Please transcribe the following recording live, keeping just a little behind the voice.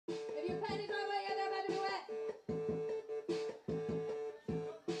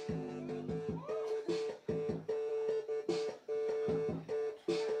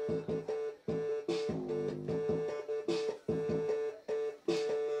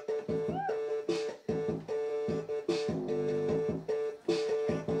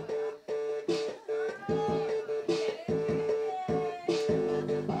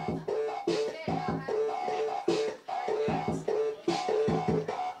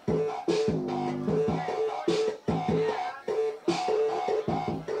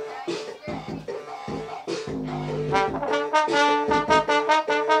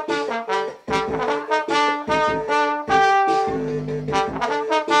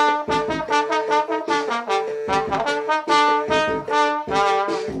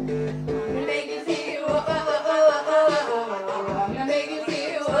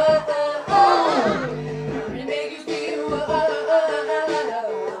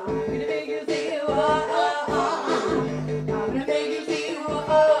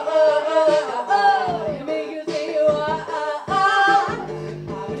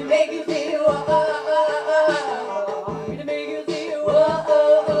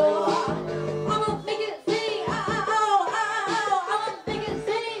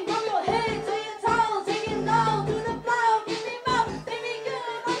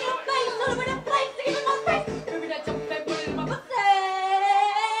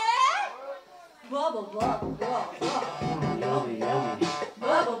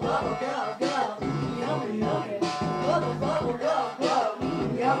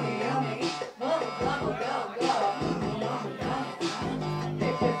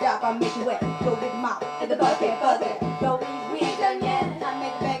I make you wet, go get them out, and the bucket, go eat, we ain't done yet, I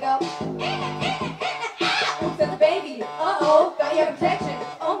make the bag go, oops, that's the baby, uh-oh, got your protection,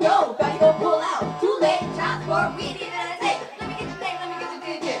 oh no, got you gonna pull out, too late, child support, we ain't even gonna say, let me get your name, let me get your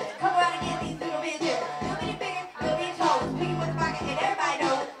digits, come around and get these little bitches, little bitty fingers, little bitty toes, piggy with the pocket, and everybody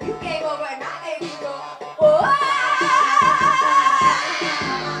knows, you came over and I made you go, whoa.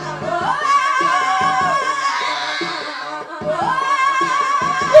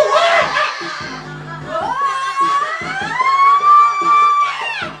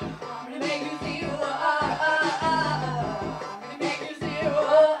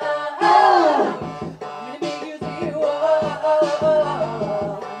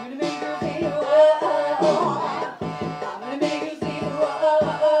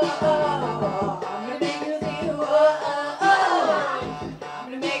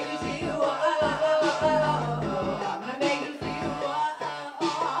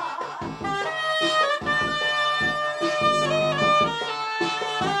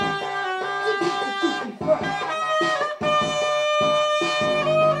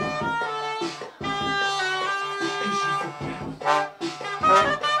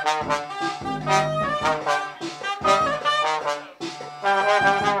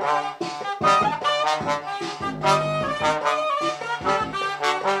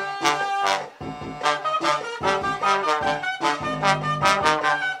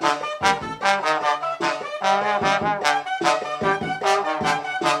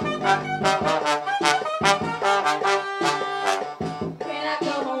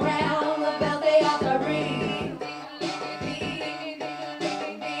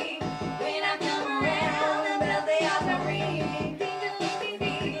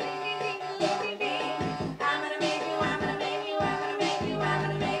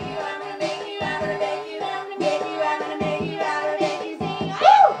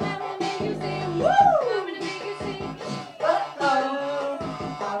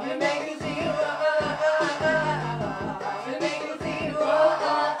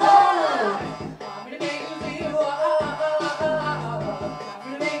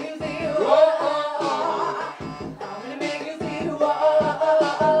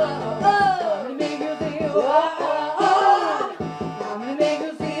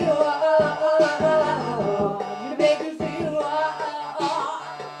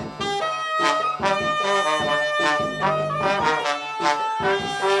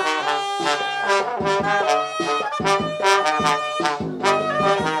 Bye.